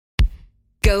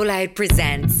Go Loud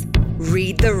presents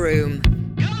Read the Room.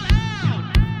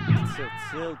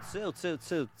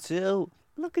 Chill.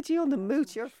 Look at you on the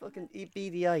mooch. You're fucking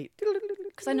beady-eyed.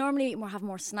 Because I normally have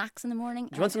more snacks in the morning.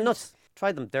 Do you want some nuts?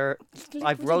 Try them.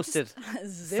 I've roasted,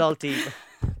 salty.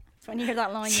 When you hear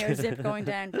that line, your zip going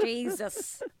down.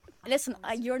 Jesus. Listen,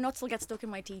 your nuts will get stuck in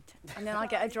my teeth. And then I'll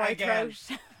get a dry throat.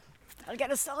 I'll get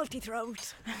a salty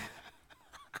throat.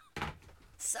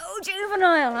 So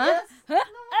juvenile, huh? Yes. Huh?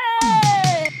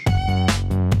 Hey!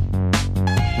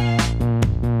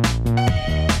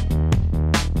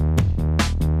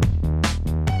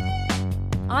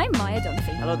 I'm Maia and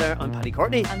Paddy. Hello there, I'm Paddy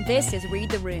Courtney. And this is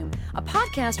Read the Room, a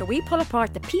podcast where we pull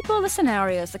apart the people, the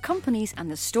scenarios, the companies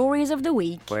and the stories of the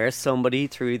week. Where somebody,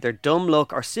 through their dumb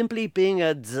luck or simply being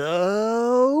a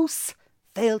dose,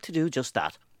 failed to do just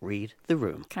that. Read the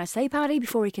room. Can I say, Paddy,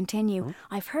 before we continue,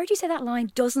 I've heard you say that line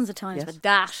dozens of times, Yes. but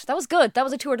that was good. That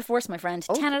was a tour de force, my friend.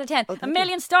 10 out of 10. A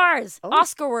million stars.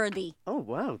 Oscar worthy. Oh,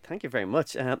 wow. Thank you very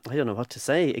much. I don't know what to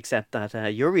say except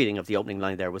that your reading of the opening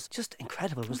line there was just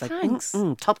incredible. It was like,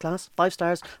 top class, 5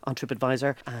 stars on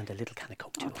TripAdvisor and a little can of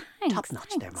Coke too. Top notch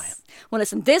there, Maya. Well,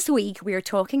 listen, this week we are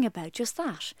talking about just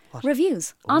that. What?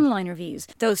 Reviews. Online reviews.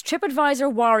 Those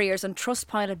TripAdvisor warriors and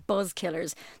Trustpilot buzz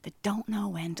killers that don't know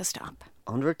when to stop.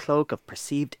 Under a cloak of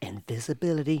perceived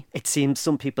invisibility, it seems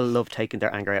some people love taking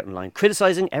their anger out online,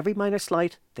 criticising every minor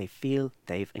slight they feel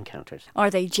they've encountered. Are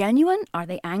they genuine? Are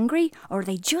they angry? Or are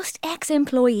they just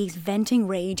ex-employees venting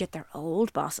rage at their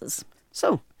old bosses?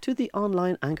 So, to the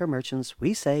online anger merchants,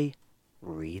 we say,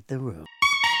 read the room.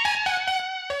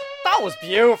 That was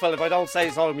beautiful, if I don't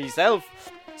say so myself.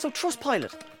 So,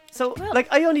 Trustpilot. So,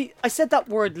 I said that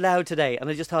word loud today, and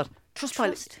I just thought,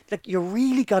 Trustpilot, like, you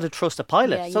really got to trust a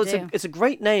pilot. Yeah, so do. it's a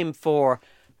great name for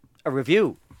a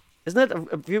review, isn't it?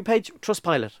 A review page,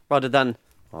 Trustpilot, rather than,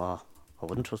 I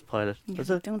wouldn't trust Pilot. Yeah,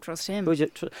 don't trust him. Would you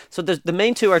so the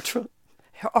main two are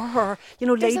her. You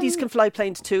know, ladies can fly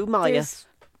planes too, Maya.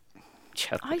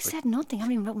 I said nothing. I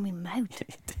haven't even opened my mouth.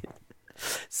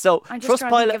 So I'm just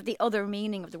trying to Trustpilot. think of the other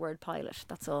meaning of the word pilot.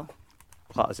 That's all.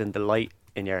 What, as in the light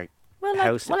in your I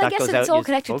house? If that guess goes it's out, all you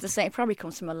connected to smoke? the same. It probably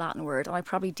comes from a Latin word. I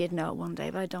probably did know it one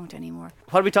day, but I don't anymore.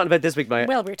 What are we talking about this week, Maya?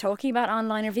 Well, we're talking about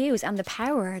online reviews and the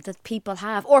power that people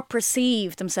have or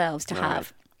perceive themselves to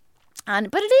have.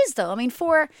 But it is, though. I mean,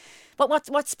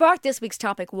 what sparked this week's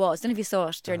topic was, I don't know if you saw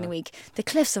it during the week, the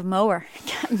Cliffs of Moher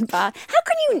getting bad. How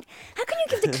can you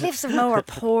give the Cliffs of Moher a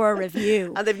poor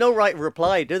review? And they've no right to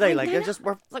reply, do they? Like, know.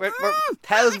 we're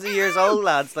thousands of years old,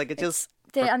 lads. Like, it just.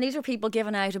 And these are people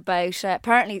giving out about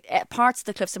apparently parts of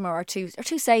the Cliffs of Moher are too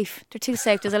safe. They're too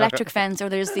safe. There's electric fence, or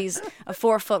there's a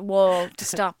 4-foot wall to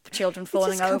stop children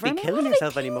falling just can't over. be killing what are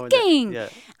yourself they anymore. thinking? Yeah.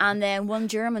 And then one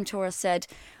German tourist said,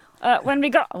 when we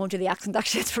got, I won't do the accent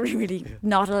actually, it's really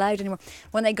not allowed anymore.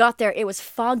 When they got there, it was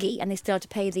foggy and they still had to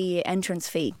pay the entrance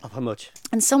fee. Of how much?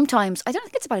 And sometimes, I don't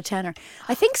think it's about a tenner.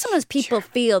 I think sometimes people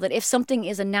feel that if something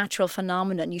is a natural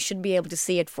phenomenon, you should be able to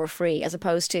see it for free as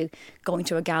opposed to going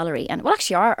to a gallery. And well,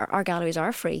 actually, our galleries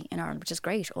are free in Ireland, which is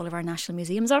great. All of our national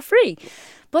museums are free.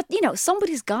 But,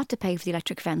 somebody's got to pay for the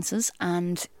electric fences,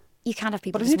 and you can't have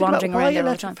people just wandering around there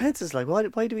all the time. Why electric fences? Like,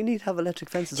 why do we need to have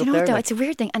electric fences Do up you know there? what, though? Like? It's a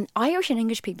weird thing. And Irish and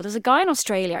English people, there's a guy in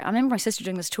Australia. I remember my sister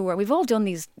doing this tour. We've all done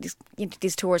these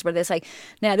tours where they say,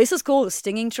 now, this is called a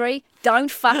stinging tree. Don't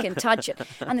fucking touch it.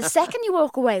 And the second you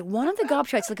walk away, one of the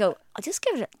gobshites will go, I'll just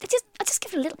give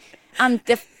it a little. And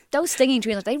those stinging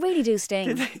trees, they really do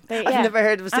sting. I've never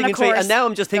heard of a stinging tree, and now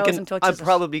I'm just thinking I'm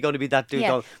probably going to be that dude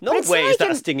going, no way is that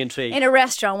a stinging tree. In a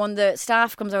restaurant, when the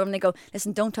staff comes over and they go,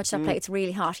 listen, don't touch that plate, it's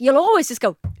really hot. You'll always just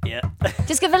go, yeah.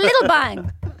 Just give it a little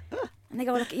bang. And they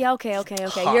go, look, yeah, okay,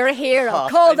 Hot, you're a hero.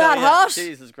 hot. Call I know, that yeah. hot.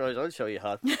 Jesus Christ, I'll show you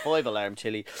hot. 5-alarm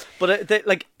chili. But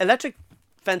electric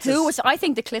fences. I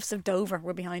think the Cliffs of Dover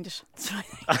were behind it. That's what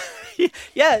I think.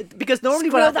 Yeah, because normally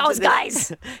Screw what happens those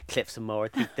guys. Cliffs of Moher, I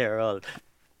think they're all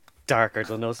darker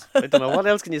than us. I don't know, what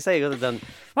else can you say other than...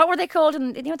 What were they called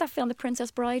in that film, The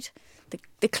Princess Bride?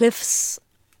 The Cliffs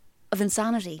of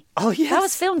Insanity. Oh, yes. That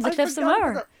was filmed, The Cliffs of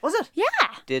Moher. Was it? Yeah.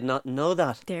 Did not know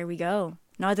that. There we go.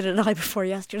 Neither did I before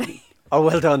yesterday. Oh,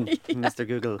 well done, Mr.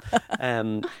 Google.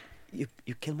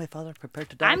 You killed my father, prepared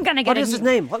to die. I'm going to get What was his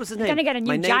name? What was his name? I'm going to get a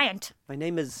new giant. My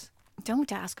name is...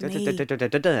 Don't ask me.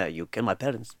 You killed my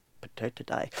parents, prepared to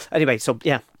die. Anyway, so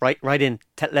yeah, right in.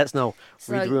 Let us know.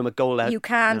 So Read the room, a goal out. You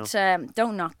can't,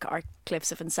 don't knock our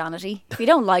Cliffs of Insanity. If you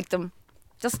don't like them,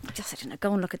 just I don't know,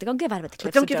 go and look at them. Go and give out about the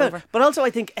Cliffs of Dover. But also,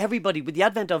 I think everybody, with the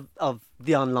advent of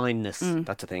the onlineness,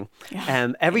 that's a thing.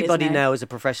 Everybody now is a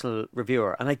professional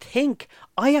reviewer, and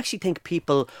I actually think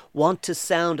people want to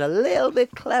sound a little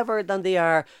bit cleverer than they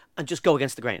are, and just go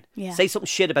against the grain. Yeah. Say something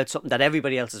shit about something that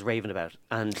everybody else is raving about.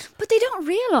 But they don't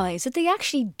realise that they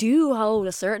actually do hold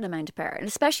a certain amount of power. And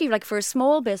especially like for a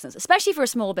small business,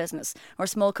 or a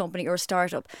small company or a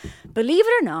startup. Believe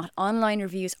it or not, online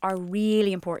reviews are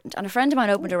really important. And a friend of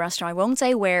mine opened a restaurant. I won't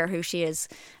say who she is.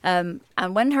 And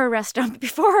when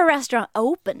before her restaurant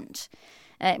opened,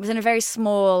 it was in a very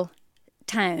small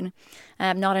town,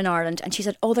 not in Ireland, and she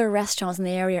said other restaurants in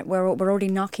the area were already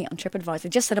knocking on TripAdvisor. They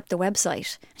just set up the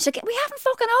website. She's like, we haven't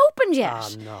fucking opened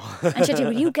yet. Oh, no. And she said,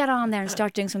 will you get on there and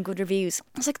start doing some good reviews?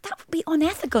 I was like, that would be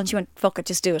unethical. And she went, fuck it,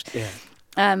 just do it. Yeah.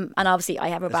 And obviously I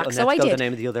have her back, so I Unethical, did. the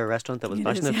name of the other restaurant that was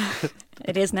bashing it.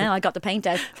 It is now. I got the paint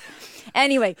out.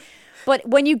 Anyway, but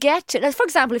when you get to, for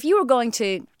example, if you were going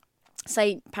to,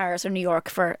 say, Paris or New York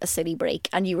for a city break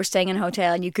and you were staying in a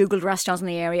hotel and you Googled restaurants in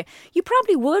the area, you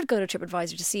probably would go to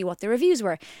TripAdvisor to see what the reviews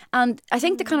were. And I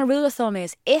think the kind of rule of thumb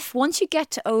is if once you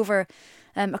get to over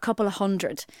a couple of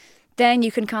hundred, then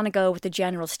you can kind of go with the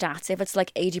general stats. If it's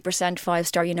like 80%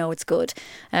 5-star, you know it's good.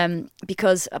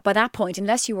 Because by that point,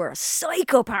 unless you were a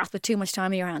psychopath with too much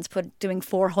time in your hands, doing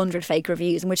 400 fake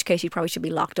reviews, in which case you probably should be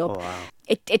locked up. Oh, wow.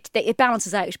 It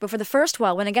balances out. But for the first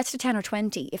while, when it gets to 10 or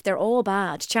 20, if they're all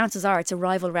bad, chances are it's a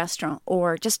rival restaurant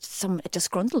or just a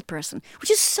disgruntled person,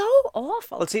 which is so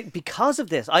awful. Well, see, because of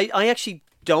this, I actually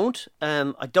don't.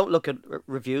 I don't look at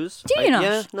reviews. Do you not?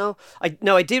 Yeah, no.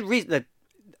 I did read that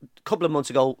a couple of months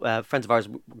ago. Friends of ours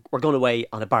were going away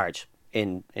on a barge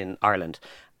in Ireland,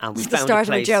 and we It's the found start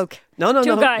a place. of a joke. No.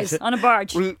 Two guys on a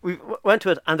barge. We went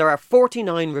to it, and there are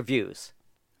 49 reviews,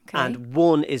 Okay. and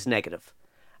one is negative.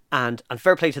 And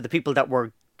fair play to the people that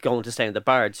were going to stay on the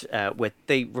barge with.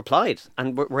 They replied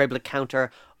and were able to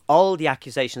counter all the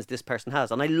accusations this person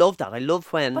has, and I love that. I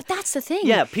love when. But that's the thing.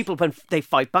 Yeah, people when they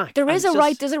fight back. There's a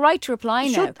right to reply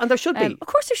now. And there should be. Of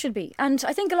course there should be. And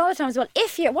I think a lot of times, what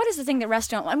is the thing that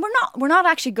restaurant, and we're not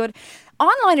actually good.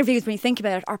 Online reviews, when you think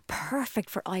about it, are perfect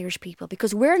for Irish people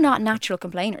because we're not natural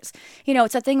complainers. You know,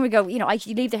 it's that thing we go, you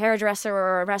leave the hairdresser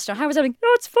or a restaurant, how was everything? No,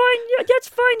 it's fine, yeah, it's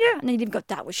fine, yeah. And then you go,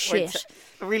 that was shit. It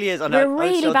really is. We're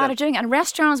really bad at doing it. And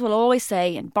restaurants will always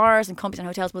say, and bars and companies and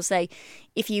hotels will say,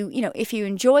 if you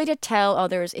enjoyed it, tell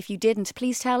others. If you didn't,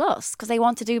 please tell us, because they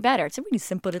want to do better. It's a really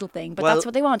simple little thing, but that's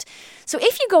what they want. So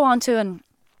if you go on to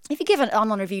if you give an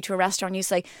online review to a restaurant and you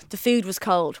say the food was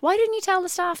cold, why didn't you tell the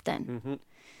staff then? Mm-hmm.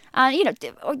 And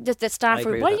the staff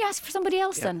were, why didn't you ask for somebody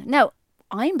else then? No,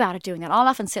 I'm bad at doing that. I'll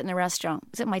often sit in a restaurant. I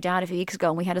was with my dad a few weeks ago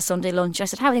and we had a Sunday lunch. I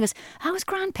said, how? And he goes, I was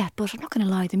grand, pet, but I'm not going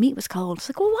to lie, the meat was cold. It's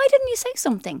like, well, why didn't you say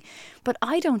something? But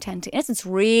I don't tend to. Unless it's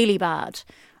really bad,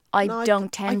 I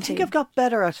don't tend to. I think I've got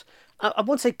better at. I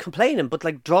won't say complaining, but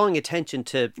like drawing attention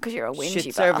to. Because you're a whingy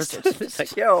shit service. bastard. It's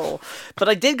like, yo. But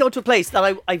I did go to a place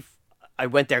that I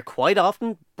went there quite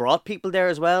often, brought people there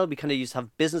as well. We kind of used to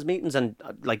have business meetings and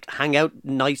like hang out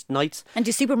nice nights. And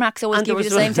do Supermax always give you the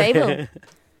same table?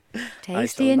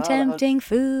 Tasty and tempting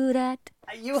food at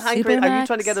Are you hankering? Are you Supermax.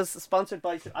 trying to get us sponsored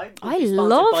by? I be sponsored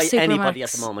love by anybody Supermax.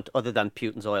 at the moment, other than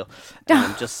Putin's oil.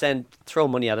 Just throw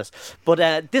money at us.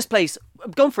 But this place,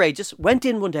 I've gone for ages. Went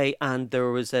in one day and there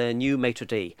was a new maitre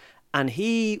d', and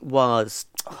he was,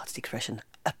 what's the expression?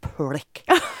 A prick,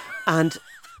 and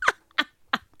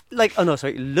like,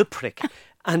 le prick.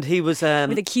 And he was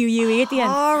with a QUE at the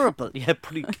end. horrible. Yeah,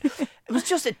 it was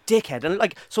just a dickhead. And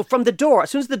like, so from the door,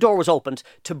 as soon as the door was opened,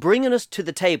 to bringing us to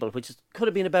the table, which could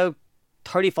have been about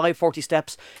 35, 40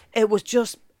 steps, it was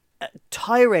just a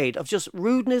tirade of just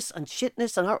rudeness and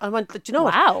shitness. And I went, do you know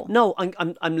Wow. what? No,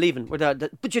 I'm leaving. We're there.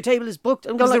 But your table is booked.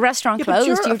 I'm going, Was the restaurant closed?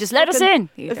 You just let us in.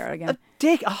 You there again. A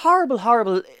dick, a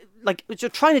horrible, like, you're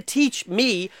trying to teach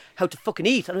me how to fucking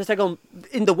eat. And it's like going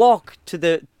in the walk to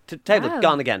the table, Wow.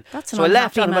 gone again. That's an so I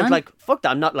left unhappy and I went man. like, fuck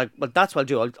that. I'm not like, well, that's what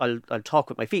I'll do. I'll talk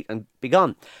with my feet and be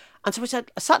gone. And so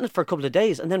I sat in it for a couple of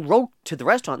days and then wrote to the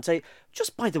restaurant and say,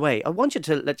 just by the way, I want you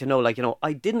to let you know, like,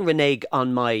 I didn't renege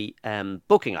on my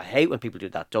booking. I hate when people do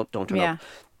that. Don't turn Yeah. up.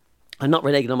 I'm not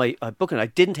reneging on my booking. I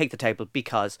didn't take the table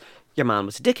because your man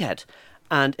was a dickhead.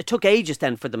 And it took ages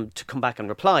then for them to come back and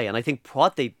reply. And I think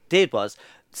what they did was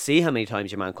see how many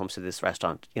times your man comes to this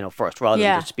restaurant, first, rather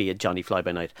than just be a Johnny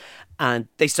fly-by-night. And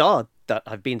they saw that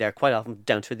I've been there quite often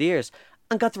down through the years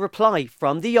and got the reply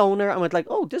from the owner and went like,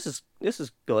 oh, this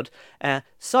is good.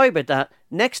 Sorry about that.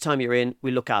 Next time you're in,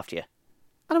 we'll look after you.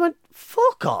 And I went,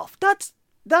 fuck off. That's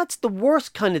that's the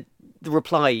worst kind of the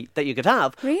reply that you could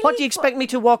have. Really? What do you expect me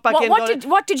to walk back in?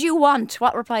 What did you want?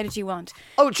 What reply did you want?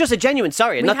 Oh, just a genuine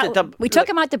sorry. We took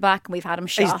him out the back and we've had him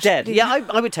shot. He's dead. Yeah,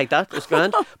 I would take that. It's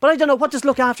grand. But I don't know, what does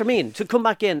look after mean? To come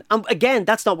back in. Again,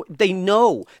 that's not, they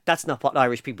know that's not what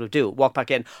Irish people do. Walk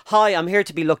back in. Hi, I'm here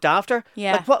to be looked after.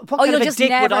 Yeah. Like, what kind of a dick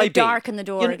would I be? Darken the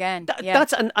door again.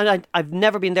 That's and I've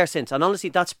never been there since. And honestly,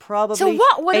 that's probably So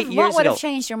what would 8 years have ago.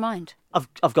 changed your mind?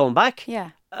 Of going back?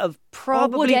 Yeah. Of Or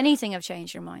probably. would anything have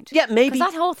changed your mind? Yeah, maybe.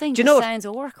 Because that whole thing Do you just know sounds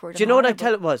awkward. Do you know what I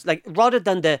tell it was? Like, rather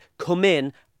than the come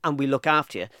in and we look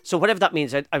after you. So whatever that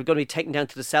means, I'm going to be taken down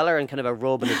to the cellar and kind of a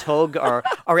rub and a tug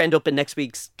or end up in next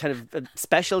week's kind of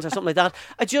specials or something like that.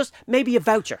 I just, maybe a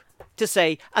voucher to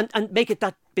say, and make it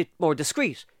that bit more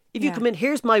discreet. If you come in,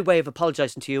 here's my way of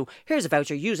apologising to you. Here's a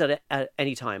voucher. Use it at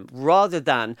any time. Rather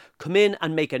than come in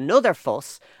and make another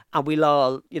fuss and we'll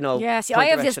all, Yeah, see, point I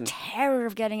have direction. this terror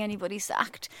of getting anybody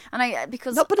sacked. And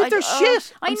because No, but if they're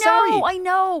shit, I'm sorry. I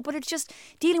know, but it's just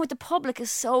dealing with the public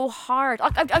is so hard. I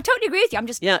totally agree with you. I'm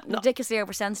just ridiculously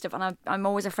oversensitive and I'm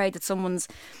always afraid that someone's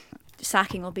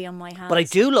sacking will be on my hands. But I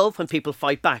do love when people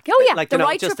fight back. Oh yeah, like, the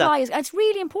right to reply is it's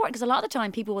really important because a lot of the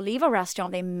time people will leave a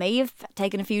restaurant, they may have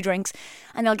taken a few drinks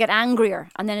and they'll get angrier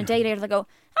and then a day later they'll go,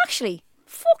 actually,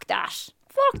 fuck that.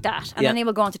 And then they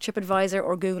will go on to TripAdvisor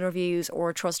or Google Reviews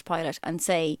or Trustpilot and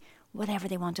say whatever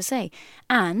they want to say.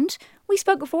 And we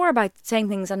spoke before about saying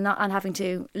things and having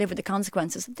to live with the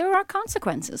consequences. There are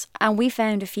consequences. And we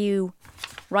found a few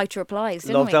right to replies,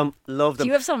 didn't we? Love them. Do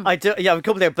you have some? I do, yeah, I have a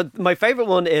couple there. But my favourite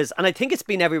one is, and I think it's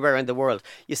been everywhere in the world,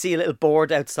 you see a little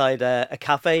board outside a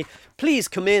cafe. Please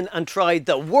come in and try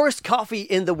the worst coffee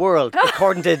in the world,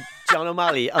 according to John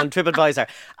O'Malley on TripAdvisor.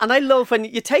 And I love when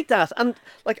you take that. And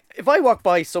like, if I walk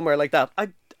by somewhere like that,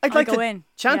 I'd like to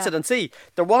chance it and see.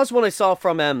 There was one I saw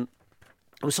from, it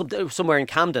was somewhere in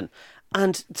Camden.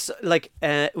 And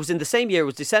it was in the same year, it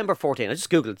was December 14. I just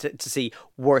Googled to see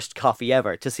worst coffee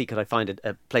ever, to see could I find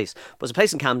a place. It was a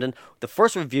place in Camden. The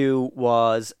first review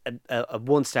was a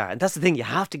 1 star. And that's the thing, you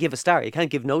have to give a star. You can't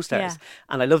give no stars. Yeah.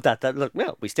 And I love that. Look,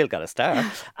 well, we still got a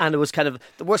star. And it was kind of,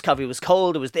 the worst coffee was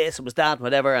cold, it was this, it was that,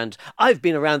 whatever. And I've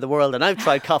been around the world and I've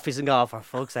tried coffees and gone, for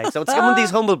fuck's sake. So it's one of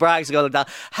these humble brags to go like that.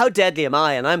 How deadly am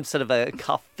I? And I'm sort of a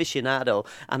coffee aficionado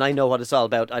and I know what it's all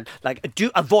about. I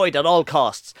do avoid at all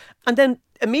costs. And then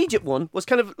immediate one was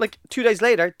kind of like 2 days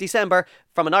later, December,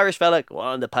 from an Irish fella,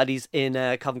 one of the Paddies in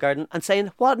Covent Garden, and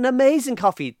saying what an amazing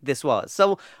coffee this was.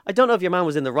 So I don't know if your man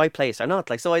was in the right place or not.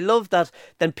 Like, so I love that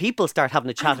then people start having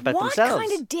a chat about themselves. What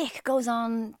kind of dick goes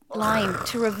online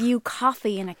to review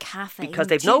coffee in a cafe? Because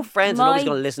they've no friends and nobody's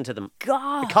going to listen to them.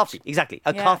 God. A coffee, exactly.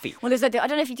 A coffee. Well, there's I don't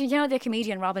know if you know the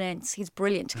comedian Robin Ince. He's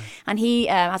brilliant. And he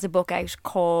has a book out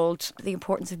called The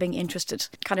Importance of Being Interested,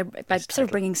 kind of about sort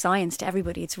of bringing science to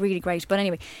everybody. It's really great. But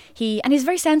anyway, he's a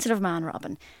very sensitive man,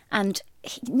 Robin. And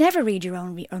he never read your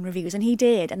own reviews, and he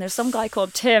did. And there's some guy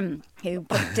called Tim who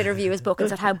did a review of his book and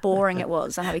said how boring it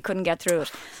was and how he couldn't get through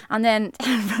it. And then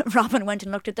Robin went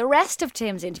and looked at the rest of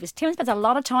Tim's interviews. Tim spends a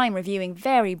lot of time reviewing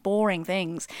very boring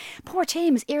things. Poor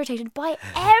Tim is irritated by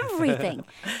everything.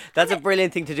 That's a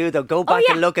brilliant thing to do, though. Go back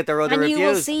and look at their other reviews. And you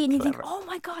will see, and you think, oh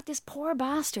my God, this poor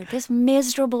bastard, this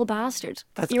miserable bastard,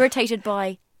 irritated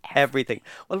by everything.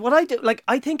 Well, what I do,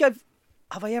 I think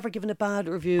have I ever given a bad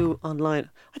review online?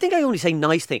 I think I only say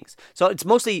nice things. So it's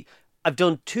mostly, I've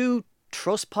done 2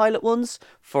 Trustpilot ones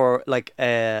for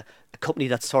a company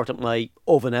that sorted my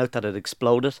oven out that had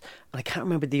exploded. And I can't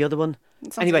remember the other one.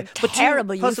 Anyway,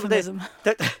 terrible euphemism.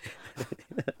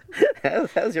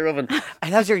 How's your oven?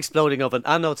 How's your exploding oven?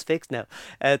 I know it's fixed now.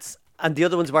 And the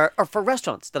other ones are for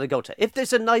restaurants that I go to. If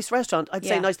there's a nice restaurant, I'd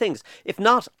say nice things. If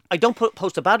not, I don't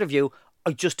post a bad review.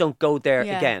 I just don't go there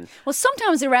again. Well,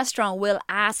 sometimes the restaurant will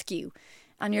ask you,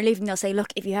 and you're leaving, they'll say, look,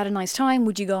 if you had a nice time,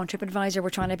 would you go on TripAdvisor? We're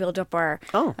trying to build up our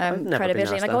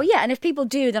credibility. And I go, yeah, and if people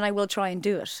do, then I will try and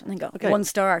do it. And then go, 1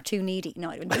 star, too needy. No,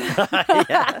 I wouldn't do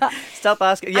that. Stop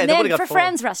asking. Yeah, and nobody then got for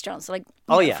friends' restaurants,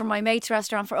 for my mate's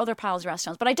restaurant, for other pals'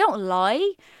 restaurants. But I don't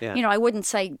lie. Yeah. I wouldn't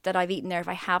say that I've eaten there if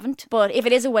I haven't. But if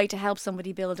it is a way to help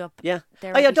somebody build up their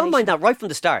reputation. I don't mind that right from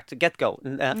the start, to get-go. Do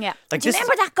you remember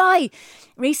that guy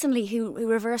recently who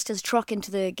reversed his truck into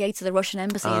the gates of the Russian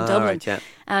embassy in Dublin? Right, yeah.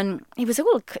 And it was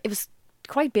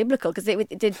quite biblical because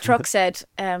the truck said,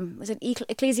 was it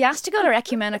ecclesiastical or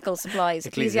ecumenical supplies?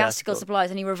 Ecclesiastical supplies,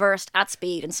 and he reversed at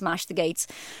speed and smashed the gates.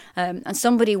 And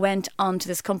somebody went onto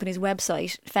this company's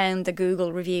website, found the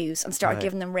Google reviews and started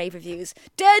giving them rave reviews.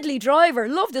 Deadly driver,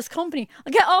 love this company.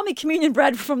 I'll get all my communion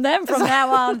bread from them from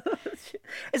now on.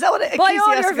 Is that what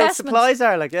ecclesiastical supplies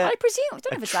are? Like, yeah. I presume. I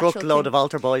don't know if it's truckload of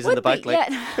altar boys in the back.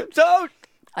 Yeah. So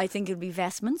I think it would be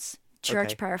vestments,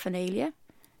 church paraphernalia.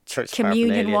 church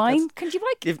communion paraphernalia. wine. That's- Could you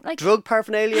You've like drug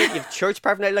paraphernalia, you've church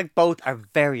paraphernalia, like both are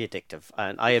very addictive,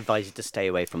 and I advise you to stay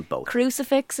away from both.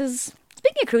 crucifixes?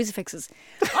 Speaking of crucifixes,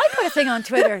 I put a thing on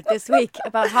Twitter this week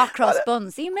about hot cross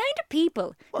buns. The amount of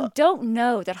people who don't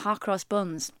know that hot cross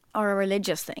buns are a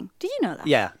religious thing. Did you know that?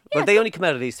 Yeah, well, they only come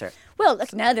out at Easter. Well,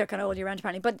 look, now they're kind of all year round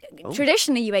apparently. But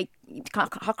traditionally, you ate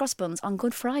hot cross buns on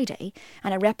Good Friday,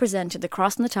 and it represented the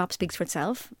cross on the top speaks for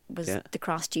itself. Was the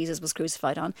cross Jesus was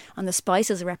crucified on, and the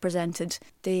spices represented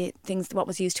the things what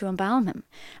was used to embalm him.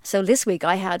 So this week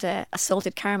I had a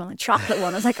salted caramel and chocolate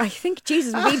one. I was like, I think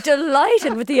Jesus would be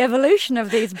delighted with the evolution of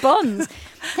these buns,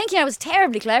 thinking I was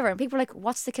terribly clever. And people were like,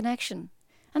 "What's the connection?"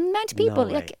 And the amount of people,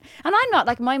 like, and I'm not,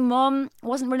 like, my mum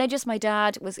wasn't religious, my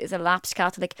dad is a lapsed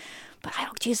Catholic, but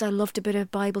I loved a bit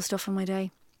of Bible stuff in my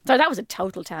day. So that was a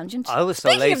total tangent. I was so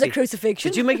Speaking lazy. of the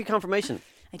crucifixion. Did you make a confirmation?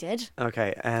 I did.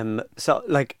 Okay, so,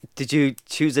 like, did you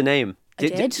choose a name? I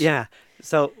did. Yeah.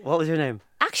 So, what was your name?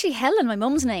 Actually, Helen, my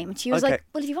mum's name. And she was Okay. like,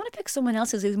 well, if you want to pick someone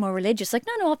else's who's more religious, like,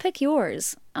 no, I'll pick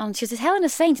yours. And she says, Helen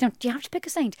is saint. Do you have to pick a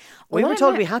saint? We Well, were I'm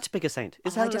told not- we had to pick a saint.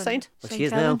 Is Helen a don't saint? know. Well, Saint she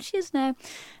is Helen, now. She is now.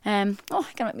 Oh,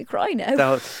 it can make me cry now.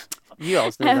 So, you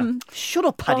also knew that. Shut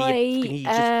up, Paddy. You been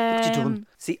Egypt. What are you doing?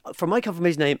 See, for my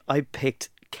confirmation name, I picked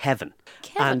Kevin.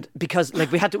 Kevin? And because,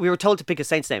 like, we were told to pick a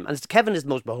saint's name, and Kevin is the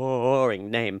most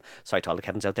boring name. Sorry to all the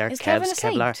Kevins out there. Is Kevin a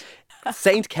saint? Kevlar.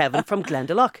 Saint Kevin from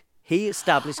Glendalough. He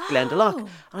established Glendalough.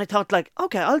 And I thought, like,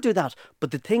 okay, I'll do that.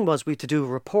 But the thing was, we had to do a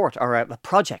report or a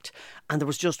project. And there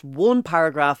was just one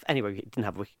paragraph. Anyway, we didn't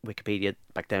have Wikipedia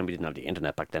back then. We didn't have the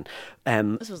internet back then.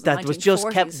 This was the that was just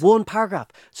 1940s. kept one paragraph.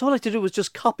 So all I had to do was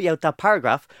just copy out that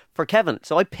paragraph for Kevin.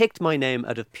 So I picked my name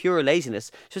out of pure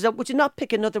laziness. She said, would you not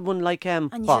pick another one like you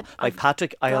said, like "I've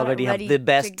Patrick? I got it already have ready the to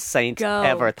best saint go."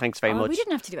 ever. Thanks very much. We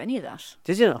didn't have to do any of that.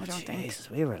 Did you know? I don't think. Jesus,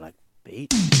 we were like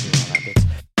beat.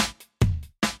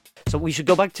 So we should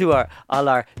go back to all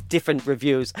our different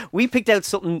reviews. We picked out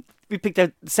something. We picked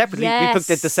out separately. Yes. We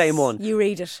picked out the same one. You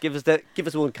read it. Give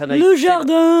us one. Can I? Le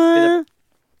Jardin.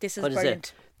 This is What is brilliant.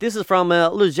 it? This is from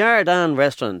Le Jardin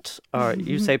restaurant, or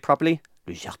you say properly,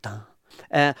 Le Jardin.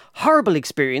 Horrible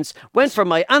experience. Went for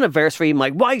my anniversary. My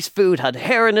wife's food had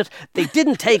hair in it. They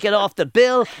didn't take it off the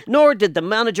bill, nor did the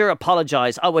manager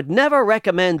apologise. I would never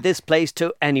recommend this place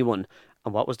to anyone.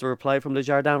 And what was the reply from Le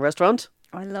Jardin restaurant?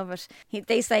 I love it.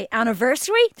 They say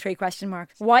anniversary? 3 question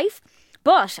marks. Wife?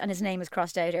 But, and his name is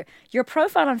crossed out here, your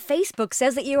profile on Facebook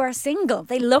says that you are single.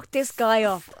 They looked this guy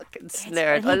up. Fucking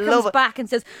snared. And he I comes love it. back and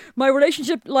says, my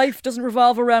relationship life doesn't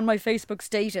revolve around my Facebook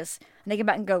status. And they come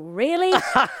back and go, really?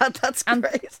 That's and,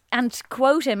 great. and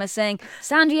quote him as saying,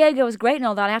 San Diego is great and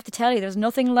all that. I have to tell you, there's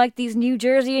nothing like these New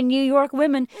Jersey and New York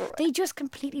women. They just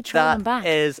completely throw him back. That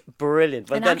is brilliant.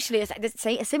 But And then, actually,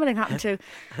 a similar thing happened to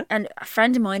and a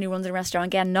friend of mine who runs a restaurant,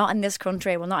 again, not in this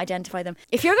country, I will not identify them.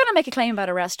 If you're going to make a claim about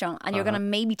a restaurant and you're going to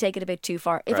maybe take it a bit too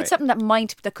far, if Right. it's something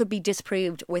that could be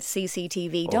disproved with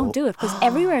CCTV, don't do it, because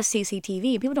everywhere is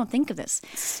CCTV and people don't think of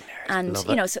this. And, Love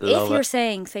you know, it. so Love if you're it.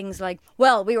 saying things like,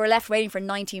 well, we were left waiting for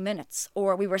 90 minutes,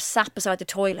 or we were sat beside the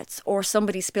toilets, or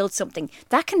somebody spilled something,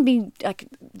 that can be like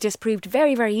disproved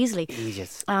very, very easily.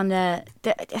 Jesus. And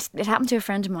it happened to a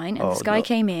friend of mine, and Oh, this guy no.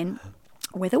 came in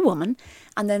with a woman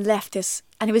and then left this,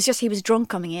 and he was drunk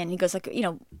coming in. He goes like, you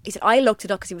know, he said, I looked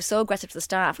it up because he was so aggressive to the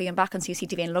staff. We went back on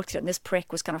CCTV and looked at it, and this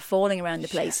prick was kind of falling around the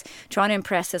place trying to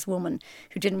impress this woman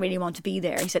who didn't really want to be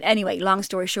there. He said, anyway, long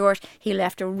story short, he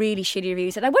left a really shitty review.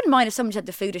 He said, I wouldn't mind if someone said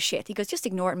the food is shit. He goes, just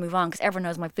ignore it and move on, because everyone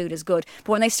knows my food is good.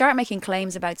 But when they start making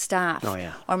claims about staff, Oh,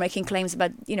 yeah. or making claims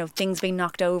about, you know, things being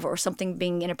knocked over or something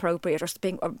being inappropriate or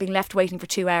being left waiting for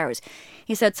 2 hours,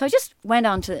 he said, so I just went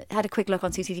on had a quick look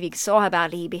on CCTV, saw how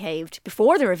badly he behaved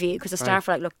before the review, because the staff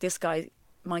were like, look, this guy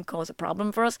might cause a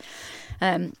problem for us.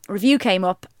 Review came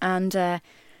up, and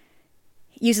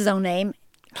used his own name,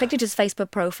 clicked at his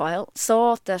Facebook profile,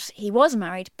 saw that he was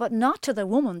married, but not to the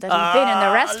woman that he'd been in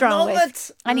the restaurant love with.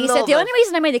 it. And he Love said the it. only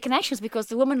reason I made the connection was because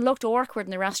the woman looked awkward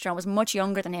in the restaurant, was much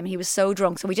younger than him. He was so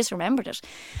drunk, so we just remembered it.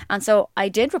 And so I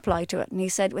did reply to it, and he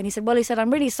said,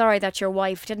 I'm really sorry that your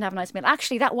wife didn't have a nice meal.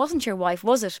 Actually, that wasn't your wife,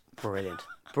 was it? Brilliant.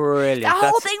 Brilliant. The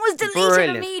whole thing was deleted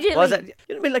brilliant. immediately. Was it? You know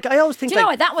what I mean? Like, I always think, Do you know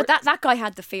like, what? That guy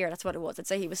had the fear. That's what it was. I'd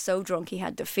say he was so drunk he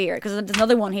had the fear. Because there's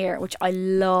another one here which I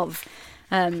love.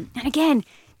 And again,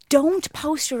 don't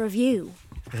post a review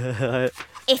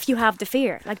if you have the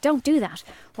fear. Like, don't do that.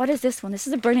 What is this one? This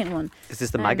is a brilliant one. Is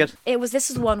this the maggot? This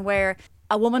is one where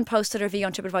a woman posted a review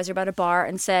on TripAdvisor about a bar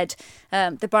and said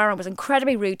the barman was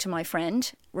incredibly rude to my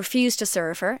friend, refused to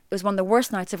serve her. It was one of the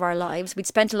worst nights of our lives. We'd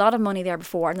spent a lot of money there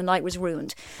before and the night was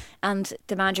ruined. And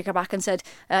the manager got back and said,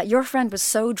 your friend was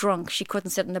so drunk she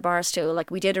couldn't sit in the bar stool. Like,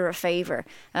 we did her a favour.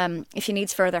 If she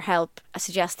needs further help, I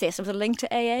suggest this. It was a link to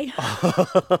AA.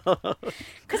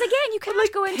 Because again, you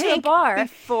can't go into a bar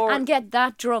and get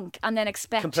that drunk and then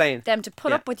expect them to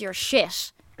put up with your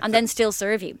shit and then still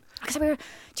serve you. Because we were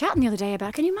chatting the other day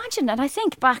about, can you imagine? And I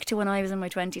think back to when I was in my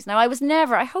 20s. Now,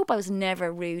 I hope I was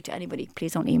never rude to anybody.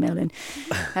 Please don't email in.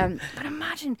 But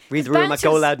imagine. Read the room at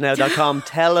goloudnow.com.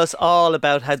 Tell us all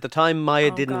about how the time Maya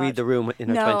didn't read the room in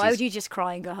her 20s. No, I would just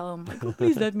cry and go home. Like, oh,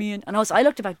 please let me in. And also, I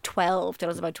looked about 12 till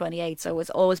I was about 28, so I was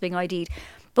always being ID'd.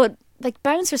 But like,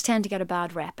 bouncers tend to get a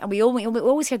bad rep. And we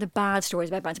always hear the bad stories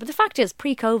about bouncers. But the fact is,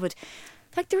 pre-COVID,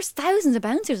 like, there's thousands of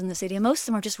bouncers in the city and most of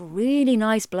them are just really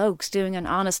nice blokes doing an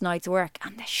honest night's work,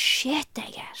 and the shit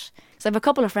they get. So I have a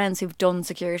couple of friends who've done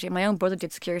security. My own brother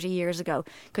did security years ago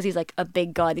because he's like a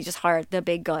big guy. They just hired the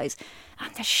big guys,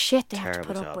 and the shit they have to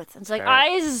put up with. And it's like,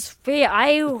 I've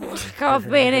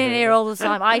been in here all the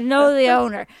time. I know the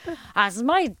owner. As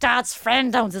my dad's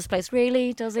friend owns this place.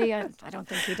 Really? Does he? I don't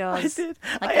think he does. I did.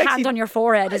 Like the hand on your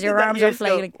forehead as your arms are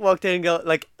flailing. Walked in and go,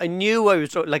 like, I knew I was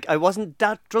drunk. Like, I wasn't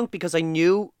that drunk because I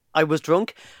knew I was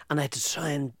drunk, and I had to try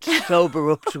and sober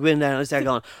up to go in there. And I was there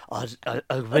going, I'll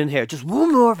go in here. Just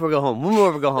one more before I go home. One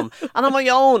more before I go home. And on my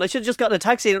own, I should have just gotten a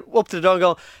taxi and up to the door and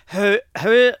go, how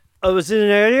I was in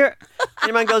earlier. And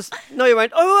your man goes, no, you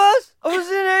weren't. I was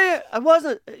in earlier. I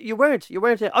wasn't. You weren't.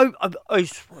 I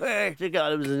swear to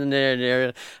God I was in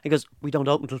there. He goes, we don't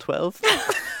open till 12.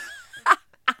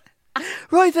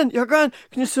 Right then, you're grand.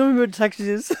 Can you show me where the taxi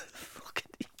is?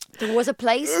 There was a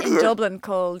place in Dublin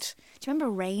called, do you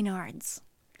remember Reynard's?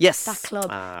 Yes. That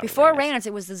club. Before Reynard's,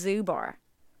 it was the Zoo Bar.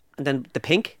 And then the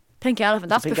Pink Elephant.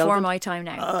 That's before Elephant? my time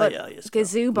now. Oh, but yeah, yes, the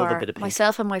Zoo Bar,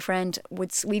 myself and my friend,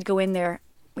 we'd go in there.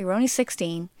 We were only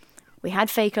 16. We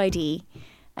had fake ID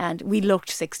and we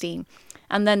looked 16.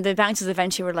 And then the bouncers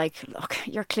eventually were like, look,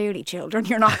 you're clearly children.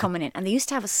 You're not coming in. And they used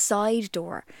to have a side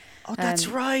door. Oh, that's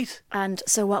right. And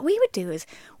so what we would do is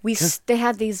they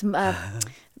had these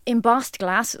embossed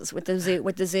glasses with the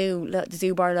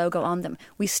Zoo Bar logo on them.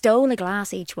 We stole a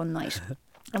glass each one night.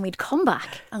 And we'd come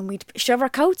back and we'd shove our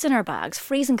coats in our bags,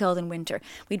 freezing cold in winter.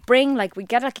 We'd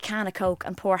get a can of Coke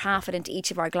and pour half it into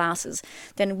each of our glasses.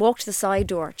 Then walk to the side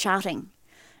door chatting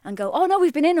and go, oh no,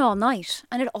 we've been in all night.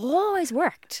 And it always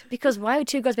worked, because why would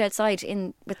two girls be outside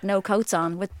with no coats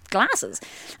on with glasses?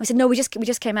 And we said, no, we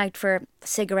just came out for a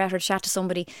cigarette or chat to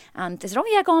somebody. And they said, oh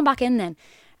yeah, go on back in then.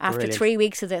 After 3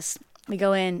 weeks of this, we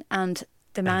go in and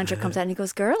the manager comes out and he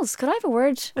goes, girls, could I have a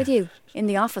word with you in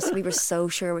the office? We were so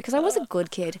sure, because I was a good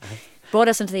kid. Brought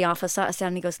us into the office, sat us down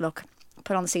and he goes, look,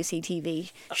 put on the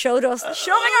CCTV, showed us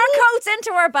shoving our coats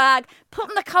into our bag,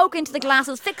 putting the Coke into the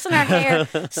glasses, fixing our hair,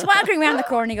 swaggering around the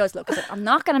corner. And he goes, look, I'm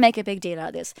not going to make a big deal out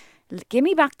of this. Give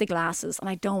me back the glasses and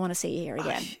I don't want to see you here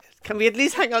again. Can we at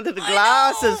least hang on to the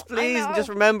glasses, please, and just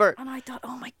remember? And I thought,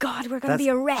 oh my God, we're going to be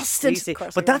arrested.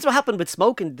 But that's what happened with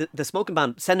smoking, the smoking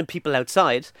ban, sending people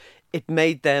outside. It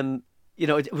made them,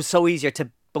 it was so easier to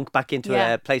bunk back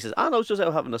into places. I was just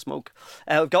out having a smoke.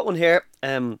 I've got one here.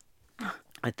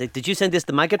 Did you send this,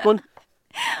 the maggot one?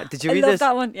 Did you read this? I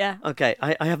love that one, yeah. Okay,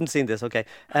 I haven't seen this, okay.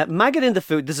 Maggot in the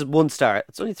food, this is 1 star.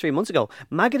 It's only 3 months ago.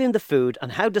 Maggot in the food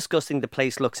and how disgusting the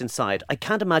place looks inside. I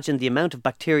can't imagine the amount of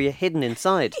bacteria hidden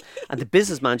inside. And the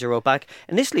business manager wrote back,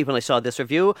 initially when I saw this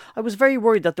review, I was very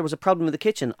worried that there was a problem in the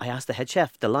kitchen. I asked the head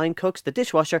chef, the line cooks, the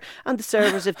dishwasher and the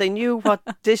servers if they knew what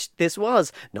dish this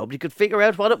was. Nobody could figure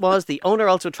out what it was. The owner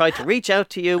also tried to reach out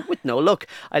to you with no luck.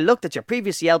 I looked at your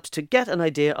previous Yelps to get an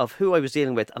idea of who I was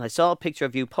dealing with, and I saw a picture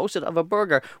of you posted of a burger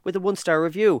with a 1-star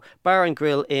review. Bar and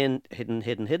grill in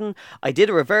hidden. I did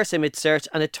a reverse image search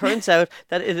and it turns out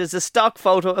that it is a stock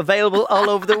photo available all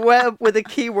over the web with a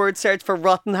keyword search for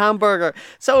rotten hamburger.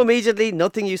 So immediately,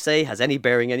 nothing you say has any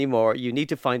bearing anymore. You need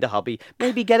to find a hobby.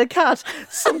 Maybe get a cat.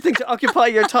 Something to occupy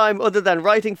your time other than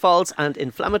writing false and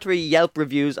inflammatory Yelp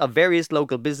reviews of various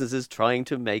local businesses trying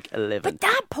to make a living. But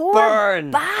that poor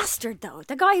bastard, though,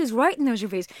 the guy who's writing those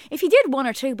reviews, if he did 1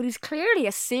 or 2, but he's clearly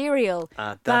a serial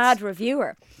bad reviewer.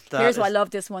 Here's why I love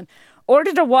this one.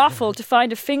 Ordered a waffle to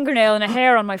find a fingernail and a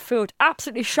hair on my food.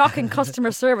 Absolutely shocking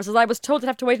customer service, as I was told I'd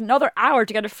have to wait another hour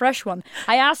to get a fresh one.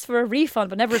 I asked for a refund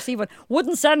but never received one.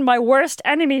 Wouldn't send my worst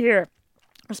enemy here.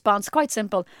 Response, quite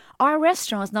simple. Our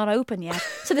restaurant is not open yet,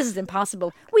 so this is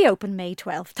impossible. We open May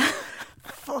 12th.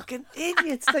 Fucking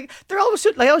idiots. They're always,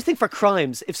 I always think for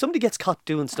crimes, if somebody gets caught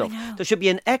doing stuff, there should be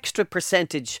an extra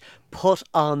percentage put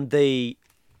on the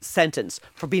sentence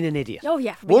for being an idiot. Oh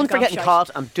yeah, for being One a for getting gobshite. caught,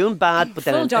 I'm doing bad, but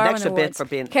then Full an Darwin extra Awards. bit for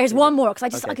being... Okay, here's one more,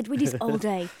 because I Okay. could read these all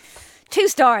day. 2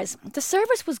 stars. The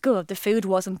service was good. The food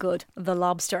wasn't good. The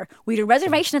lobster. We had a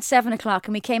reservation at 7 o'clock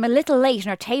and we came a little late and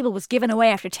our table was given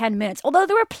away after 10 minutes. Although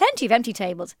there were plenty of empty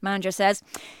tables. Manager says,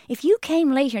 if you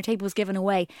came late and your table was given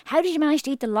away, how did you manage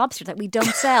to eat the lobster that we don't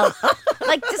sell?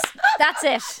 Like, just, that's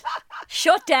it.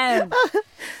 Shut down.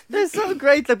 They're so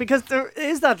great, like, because there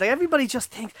is that. Like, everybody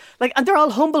just thinks, like, and they're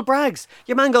all humble brags.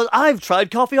 Your man goes, I've tried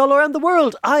coffee all around the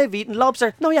world. I've eaten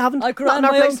lobster. No, you haven't. I Not ground in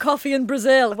our my own place. coffee in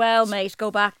Brazil. Well, mate,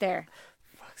 go back there.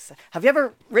 Have you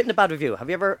ever written a bad review? Have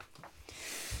you ever...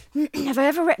 Have I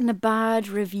ever written a bad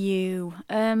review?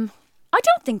 I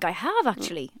don't think I have,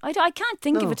 actually. I can't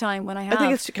think of a time when I have. I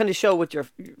think it's to kind of show with your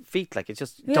feet, like, it's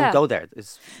just, Yeah. don't go there.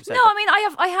 No, I mean,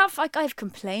 I've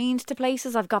complained to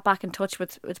places. I've got back in touch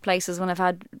with places when I've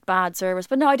had bad service.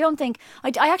 But no, I don't think,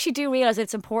 I actually do realise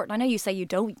it's important. I know you say you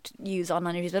don't use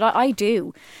online reviews, but I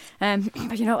do.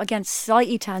 But, you know, again,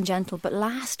 slightly tangential. But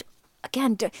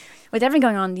again, with everything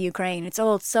going on in the Ukraine, it's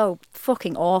all so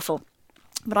fucking awful.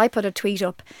 But I put a tweet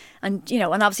up and, you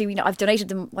know, and obviously, you know, I've donated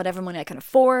them whatever money I can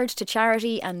afford to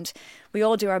charity and we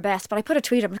all do our best. But I put a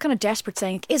tweet up, I'm kind of desperate,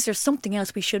 saying, is there something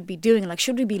else we should be doing? Like,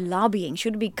 should we be lobbying?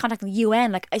 Should we be contacting the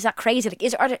UN? Like, is that crazy? Like,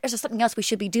 is there something else we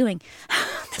should be doing?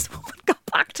 This woman got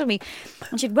back to me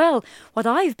and she said, well, what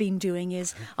I've been doing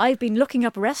is I've been looking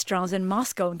up restaurants in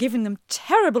Moscow and giving them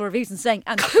terrible reviews and saying,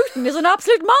 and Putin is an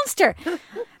absolute monster.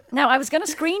 Now, I was going to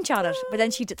screenshot it, but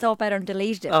then she thought better and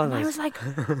deleted it. Oh, and nice. I was like,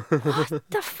 what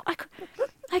the fuck?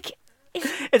 Like,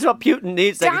 It's what Putin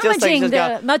needs. Like, it's just like, damaging he's the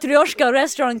got- Matryoshka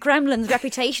restaurant in Kremlin's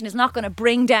reputation is not going to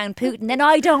bring down Putin. Then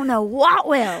I don't know what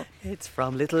will. It's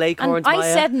from Little Acorns, And I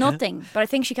Maia. said nothing, but I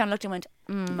think she kind of looked and went,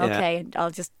 okay,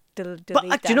 I'll just delete But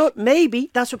that. do you know what? Maybe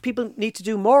that's what people need to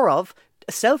do more of,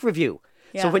 a self-review.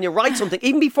 So Yeah. when you write something,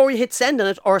 even before you hit send on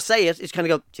it or say it, it's kind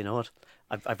of go, do you know what?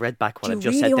 I've read back what Do I've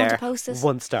you just really said want there. to post this?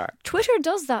 1 star. Twitter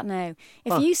does that now.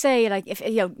 If you say, like, if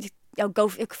you know, go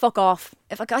fuck off.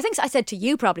 I think I said to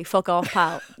you probably, fuck off,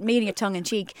 pal, meaning it tongue in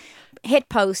cheek. Hit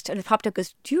post and it popped up,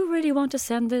 goes, do you really want to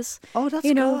send this? Oh, that's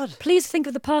you know, good. Please think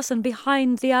of the person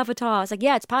behind the avatar. It's like,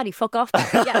 yeah, it's Paddy, fuck off.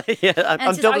 Pal. Yeah, Yeah, And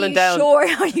I'm it says, doubling down.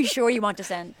 Are you sure you want to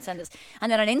send this?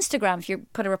 And then on Instagram, if you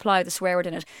put a reply with a swear word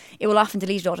in it, it will often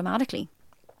delete it automatically.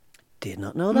 Did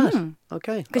not know that.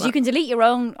 Okay. Because you can delete your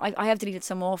own. I have deleted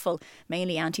some awful,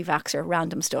 mainly anti-vaxxer,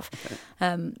 random stuff.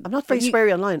 I'm not very but you-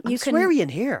 sweary online. I'm you can- sweary in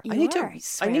here. I You need are, to. you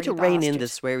I need to sweary rein in bastard.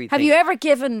 this sweary Have thing. you ever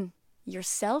given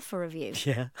yourself a review?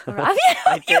 Yeah. Or have you?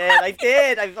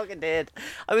 I fucking did.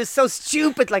 I was so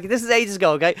stupid. Like, this is ages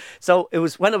ago, okay? So it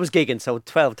was when I was gigging, so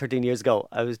 12, 13 years ago,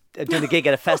 I was doing a gig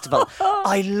at a festival.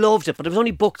 I loved it, but it was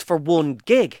only booked for 1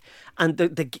 gig. And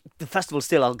the festival's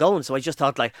still all going. So I just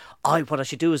thought, like, what I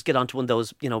should do is get onto one of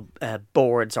those, you know,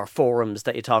 boards or forums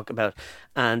that you talk about.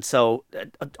 And so I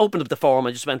opened up the forum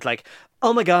and just went like,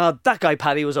 oh my God, that guy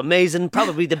Paddy was amazing.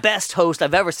 Probably the best host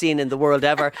I've ever seen in the world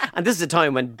ever. And this is a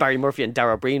time when Barry Murphy and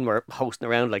Dara Breen were hosting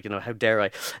around, like, you know, how dare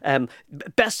I?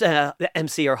 Best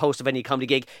MC or host of any comedy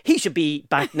gig. He should be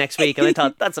back next week. And I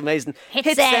thought, that's amazing.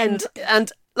 Hit send.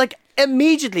 And like,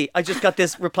 immediately I just got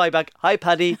this reply back, hi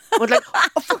Paddy. I was like,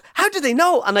 oh, fuck, how do they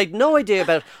know? And I had no idea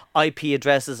about IP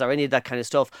addresses or any of that kind of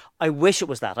stuff. I wish it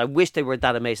was that. I wish they were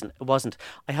that amazing. It wasn't.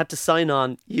 I had to sign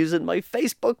on using my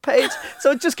Facebook page.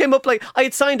 So it just came up like I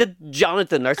had signed it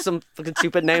Jonathan or some fucking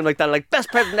stupid name like that. Like, best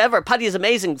present ever. Paddy is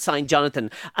amazing. Signed Jonathan.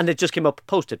 And it just came up,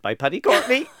 posted by Paddy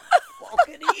Courtney.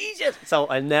 Fucking Egypt. So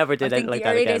I never did I anything think like the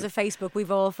that early again. days of Facebook,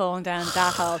 we've all fallen down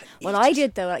that hole. What I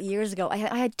did though years ago, I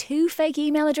had 2 fake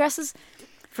email addresses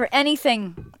for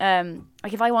anything.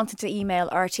 Like if I wanted to email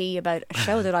RT about a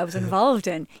show that I was involved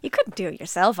in, you couldn't do it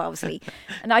yourself, obviously.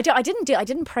 And I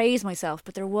didn't praise myself,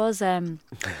 but there was. Do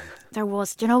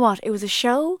you know what? It was a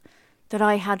show that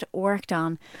I had worked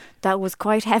on that was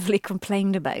quite heavily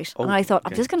complained about. And I thought,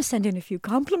 I'm just going to send in a few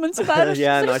compliments about it.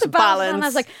 Yeah, So nice just to balance. And I balance.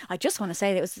 was like, I just want to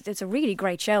say that it's a really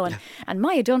great show. And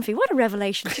Maya Dunphy, what a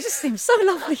revelation. She just seems so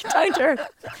lovely, down to earth.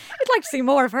 I'd like to see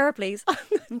more of her, please.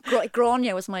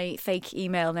 Grania was my fake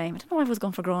email name. I don't know why I was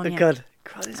going for Grania. Good.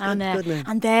 God, it's And, good name.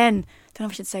 and then, I don't know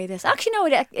if I should say this. Actually,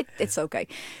 no, it's okay.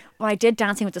 When I did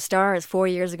Dancing with the Stars 4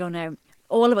 years ago now,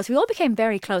 all of us, we all became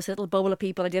very close, a little bubble of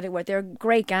people I did it with. They're a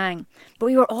great gang. But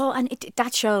we were all, and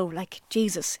that show, like,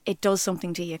 Jesus, it does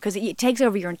something to you. Because it takes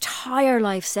over your entire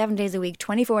life, 7 days a week,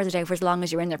 24 hours a day for as long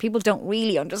as you're in there. People don't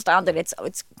really understand it.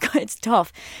 It's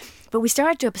tough. But we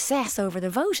started to obsess over the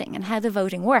voting and how the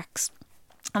voting works.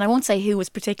 And I won't say who was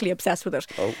particularly obsessed with it.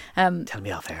 Tell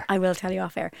me off air. I will tell you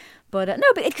off air. But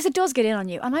no, because it does get in on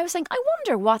you. And I was saying, I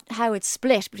wonder how it's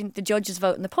split between the judges'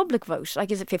 vote and the public vote.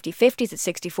 Like, is it 50-50? Is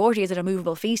it 60-40? Is it a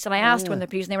movable feast? And I asked when the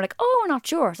police, and they were like, oh, we're not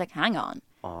sure. I was like, hang on.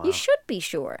 You should be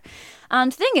sure.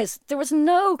 And the thing is, there was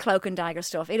no cloak and dagger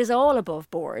stuff. It is all above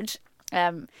board.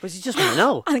 But you just want to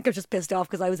know. I think I'm just pissed off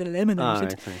because I was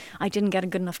eliminated. I didn't get a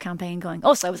good enough campaign going.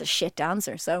 Also, I was a shit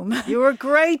dancer, so you were a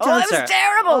great dancer. I was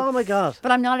terrible. Oh my god!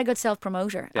 But I'm not a good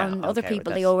self-promoter. And other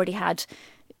people, they already had,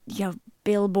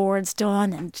 billboards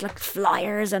done and like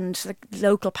flyers and like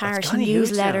local parish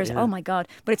newsletters. Oh my god!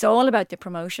 But it's all about the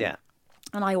promotion. Yeah.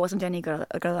 And I wasn't any good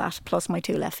at that. Plus, my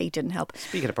 2 left feet didn't help.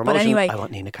 Speaking of promotion, anyway, I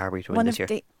want Nina Carberry to win this year.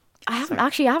 I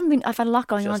haven't been. I've had a lot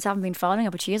going on, so I haven't been following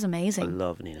her, but she is amazing. I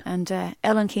love Nina. And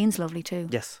Ellen Keene's lovely too.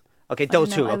 Yes. Okay,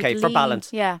 those two. Okay, for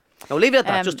balance. Yeah. No, leave it at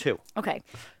that. Just 2. Okay,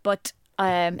 but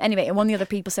anyway, and one of the other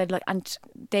people said, like, and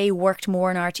they worked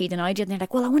more in RT than I did, and they're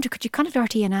like, well, I wonder, could you contact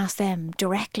RT and ask them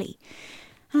directly?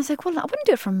 And I was like, well, I wouldn't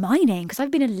do it for my name because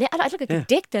I've been I'd look like a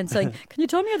dick then saying, can you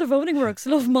tell me how the voting works?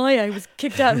 Love Maya. I was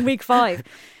kicked out in week 5.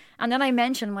 And then I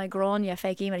mentioned my Grania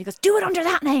fake email. He goes, do it under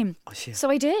that name. Oh, shit.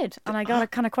 So I did. And I got a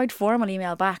kind of quite formal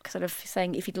email back sort of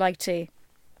saying if you'd like to,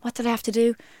 what did I have to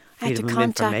do? I had to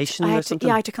contact. I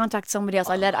had to contact somebody else.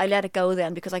 I let it go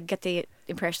then because I get the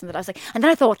impression that I was like, and then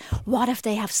I thought, what if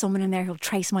they have someone in there who'll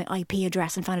trace my IP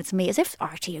address and find it's me? As if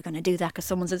RT are going to do that because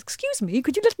someone says, excuse me,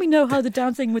 could you let me know how the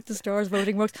Dancing with the Stars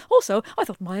voting works? Also, I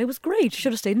thought Maya was great. She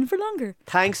should have stayed in for longer.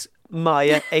 Thanks,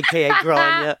 Maya, aka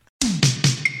Grania.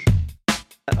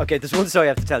 Okay, there's one story I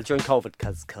have to tell during COVID,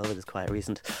 because COVID is quite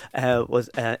recent, was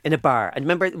in a bar. And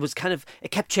remember,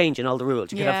 it kept changing all the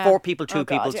rules. You could have 4 people, 2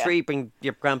 people, 3, bring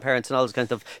your grandparents and all this kind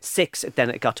of 6. Then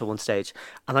it got to one stage.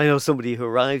 And I know somebody who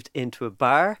arrived into a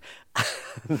bar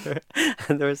and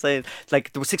they were saying,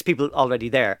 like, there were 6 people already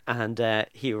there. And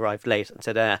he arrived late and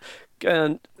said,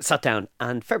 and sat down,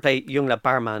 and fair play, young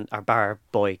barman or bar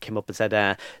boy came up and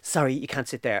said, sorry, you can't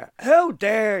sit there. How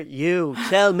dare you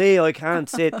tell me I can't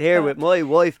sit here with my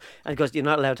wife? And he goes, you're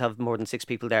not allowed to have more than 6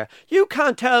 people there. You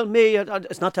can't tell me.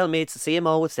 It's not telling me, it's the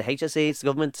CMO, it's the HSE, it's the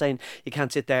government saying you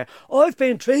can't sit there. I've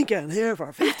been drinking here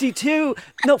for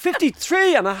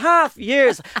 53 and a half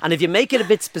years. And if you make it a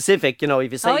bit specific,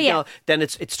 if you say, then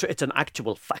it's an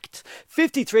actual fact.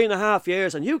 53 and a half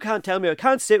years, and you can't tell me I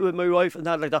can't sit with my wife and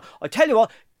that like that. I tell you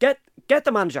what, get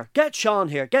the manager, get Sean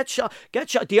here, get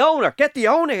the owner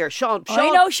here, Sean. I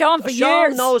know Sean for years.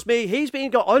 Sean knows me. He's been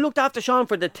I looked after Sean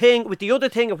for the other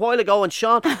thing a while ago, and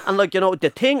Sean, and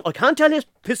the thing, I can't tell you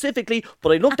specifically,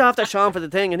 but I looked after Sean for the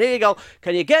thing, and here you go.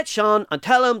 Can you get Sean and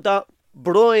tell him that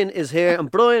Brian is here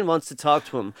and Brian wants to talk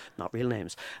to him? Not real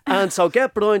names. And so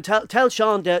get Brian, tell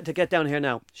Sean to get down here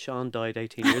now. Sean died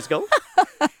 18 years ago.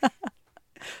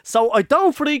 So I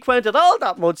don't frequent it all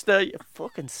that much there. You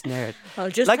fucking snared.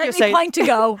 I'll just take me pint to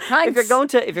go. Thanks. If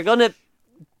you're going to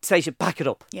say you back it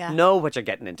up. Yeah. Know what you're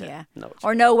getting into. Yeah.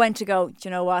 Know when to go. Do you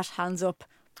know what? Hands up.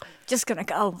 Just gonna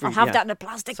go. I'll have that in a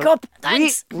plastic cup.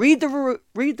 Thanks. Read the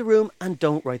room and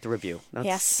don't write the review.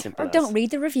 That's simple. Or don't read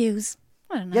the reviews.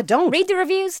 I don't know. Yeah, don't. Read the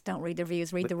reviews. Don't read the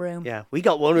reviews. Read the room. Yeah, we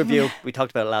got one review. We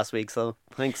talked about it last week, so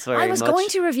thanks very much. I was going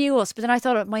to review us, but then I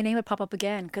thought my name would pop up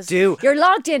again because you're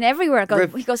logged in everywhere.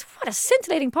 He goes, what a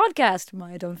scintillating podcast,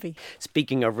 Maya Dunphy.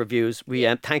 Speaking of reviews, we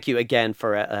thank you again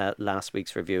for last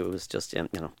week's review. It was just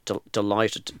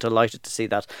delighted to see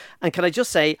that. And can I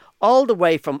just say, all the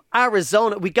way from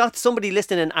Arizona, we got somebody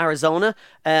listening in Arizona.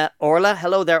 Orla,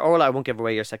 hello there, Orla. I won't give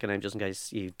away your second name just in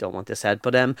case you don't want this said,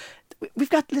 but we've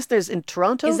got listeners in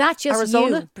Toronto. Is that just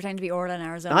Arizona? You pretend to be Orla in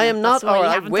Arizona? I am not Orla.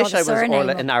 I wish I was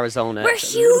Orla in Arizona. We're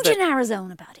huge in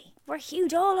Arizona, Paddy. We're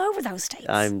huge all over those states.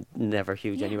 I'm never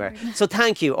huge anywhere. So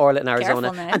thank you, Orla in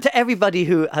Arizona. And to everybody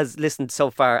who has listened so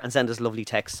far and sent us lovely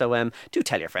texts. So do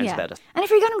tell your friends about it. And if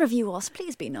you're going to review us,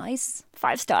 please be nice.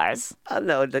 5 stars.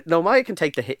 No, Maya can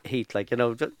take the heat.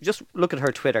 Just look at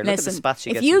her Twitter. Listen, look at the spats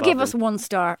she gets if you give in. us 1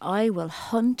 star, I will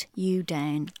hunt you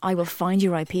down. I will find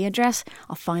your IP address.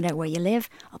 I'll find out where you live.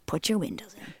 I'll put your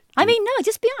windows in. I mean, no,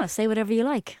 just be honest. Say whatever you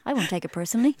like. I won't take it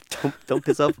personally. Don't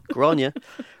piss off Grania.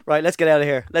 Right, let's get out of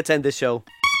here. Let's end this show.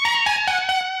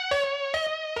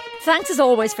 Thanks as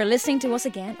always for listening to us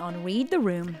again on Read the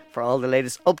Room. For all the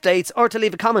latest updates or to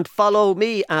leave a comment, follow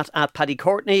me at Paddy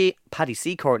Courtney. Paddy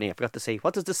C. Courtney, I forgot to say.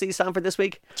 What does the C stand for this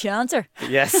week? Chancer.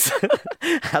 Yes.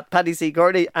 At Paddy C.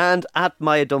 Courtney and at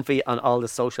Maya Dunphy on all the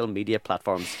social media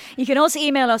platforms. You can also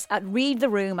email us at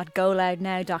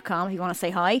readtheroom@goloudnow.com if you want to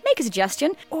say hi, make a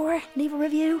suggestion or leave a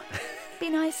review. Be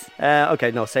nice.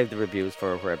 Okay, no, save the reviews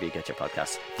for wherever you get your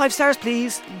podcasts. 5 stars,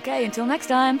 please. Okay, until next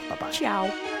time. Bye-bye.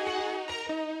 Ciao.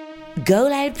 Go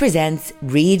Loud presents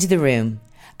Read the Room,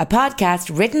 a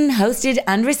podcast written, hosted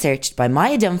and researched by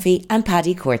Maia and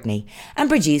Paddy Courtney and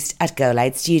produced at Go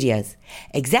Loud Studios.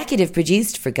 Executive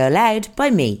produced for Go Loud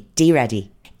by me, Dee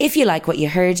Reddy. If you like what you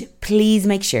heard, please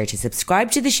make sure to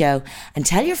subscribe to the show and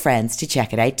tell your friends to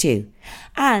check it out too.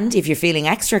 And if you're feeling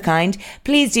extra kind,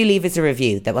 please do leave us a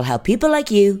review that will help people like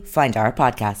you find our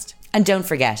podcast. And don't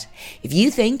forget, if you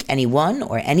think anyone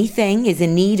or anything is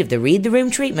in need of the Read the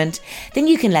Room treatment, then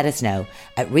you can let us know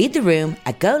at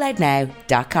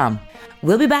readtheroom@goloudnow.com.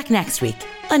 We'll be back next week,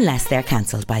 unless they're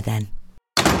cancelled by then.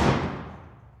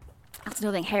 That's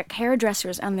another thing.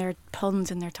 Hairdressers and their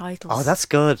puns in their titles. Oh, that's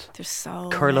good. There's so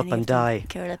Curl many up and of them. die.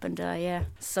 Curl up and die, yeah.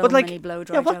 So But, like, many blow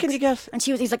dry yeah, what jokes. can you get? And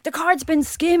he's like, the card's been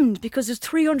skimmed because there's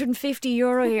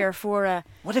 €350 here for a...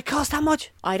 Would it cost that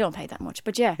much? I don't pay that much,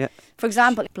 but yeah. Yeah. For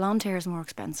example, blonde hair is more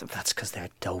expensive. That's because they're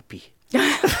dopey.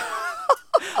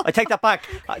 I take that back.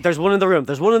 There's one in the room.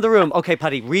 Okay,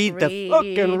 Paddy, read the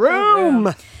fucking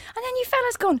room. And then you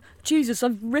fellas going, Jesus,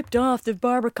 I've ripped off the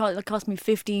barber cut. It'll cost me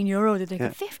 €15. They're thinking,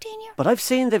 €15? But I've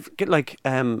seen they've get like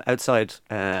outside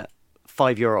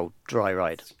 €5 dry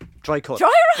ride. Dry cut. Dry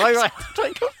ride?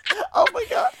 Dry cut. Oh my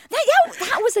God.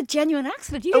 That was a genuine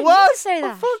accident. You It didn't need was. to say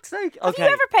that. For fuck's sake. Have you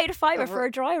ever paid a fiver for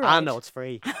a dry ride? No, it's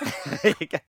free. There you go.